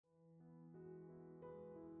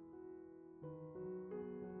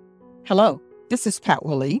Hello, this is Pat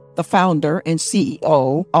Willie, the founder and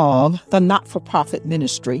CEO of the not-for-profit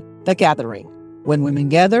ministry, The Gathering. When women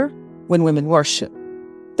gather, when women worship.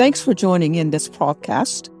 Thanks for joining in this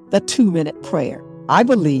podcast, The 2-Minute Prayer. I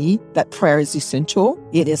believe that prayer is essential,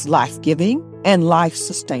 it is life-giving and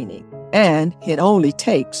life-sustaining, and it only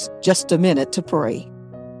takes just a minute to pray.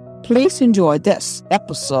 Please enjoy this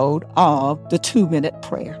episode of The 2-Minute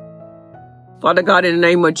Prayer. Father God, in the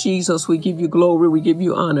name of Jesus, we give you glory, we give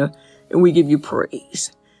you honor, and we give you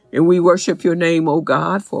praise. And we worship your name, O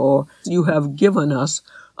God, for you have given us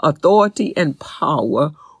authority and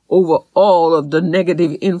power over all of the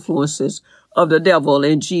negative influences of the devil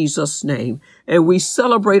in Jesus' name. And we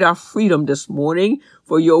celebrate our freedom this morning,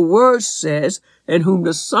 for your word says, and whom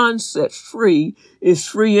the Son sets free is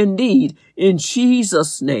free indeed, in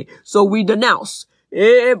Jesus' name. So we denounce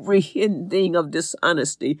every hidden thing of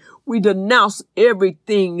dishonesty. We denounce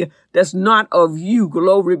everything that's not of you.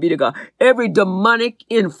 Glory be to God. Every demonic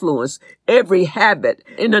influence, every habit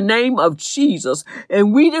in the name of Jesus.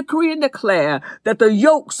 And we decree and declare that the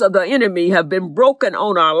yokes of the enemy have been broken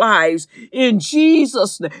on our lives in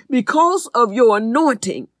Jesus' name. Because of your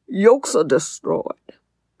anointing, yokes are destroyed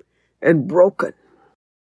and broken.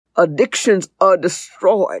 Addictions are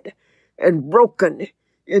destroyed and broken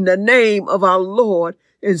in the name of our Lord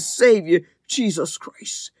and Savior, Jesus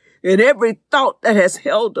Christ. And every thought that has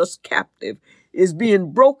held us captive is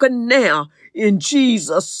being broken now in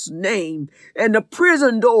Jesus' name. And the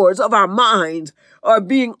prison doors of our minds are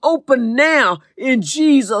being opened now in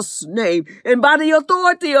Jesus' name. And by the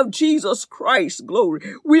authority of Jesus Christ,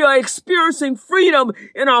 glory, we are experiencing freedom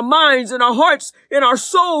in our minds, in our hearts, in our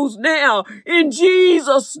souls now in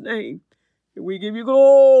Jesus' name. We give you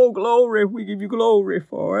glory. We give you glory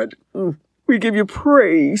for it. We give you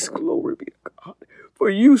praise. Glory be to God. For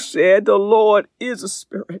you said the Lord is a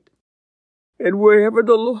spirit. And wherever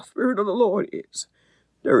the Spirit of the Lord is,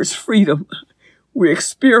 there is freedom. We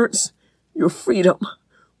experience your freedom.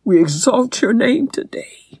 We exalt your name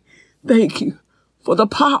today. Thank you for the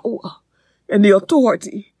power and the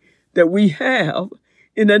authority that we have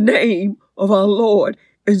in the name of our Lord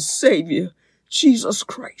and Savior, Jesus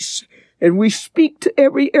Christ. And we speak to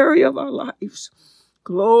every area of our lives.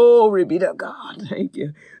 Glory be to God. Thank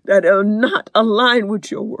you. That are not aligned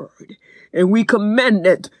with your word. And we command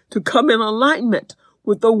it to come in alignment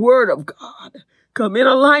with the word of God. Come in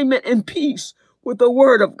alignment and peace with the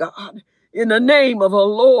word of God. In the name of our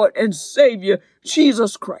Lord and Savior,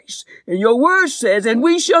 Jesus Christ. And your word says, and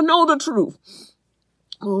we shall know the truth.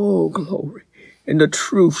 Oh, glory. And the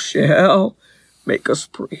truth shall make us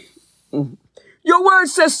free. Your word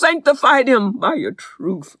says, sanctify them by your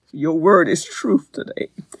truth. Your word is truth today.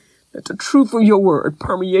 Let the truth of your word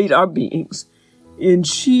permeate our beings. In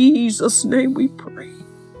Jesus' name we pray.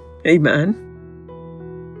 Amen.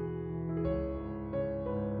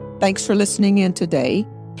 Thanks for listening in today.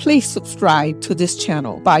 Please subscribe to this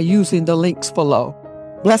channel by using the links below.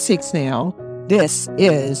 Blessings now. This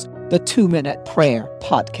is the 2-Minute Prayer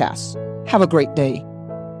Podcast. Have a great day.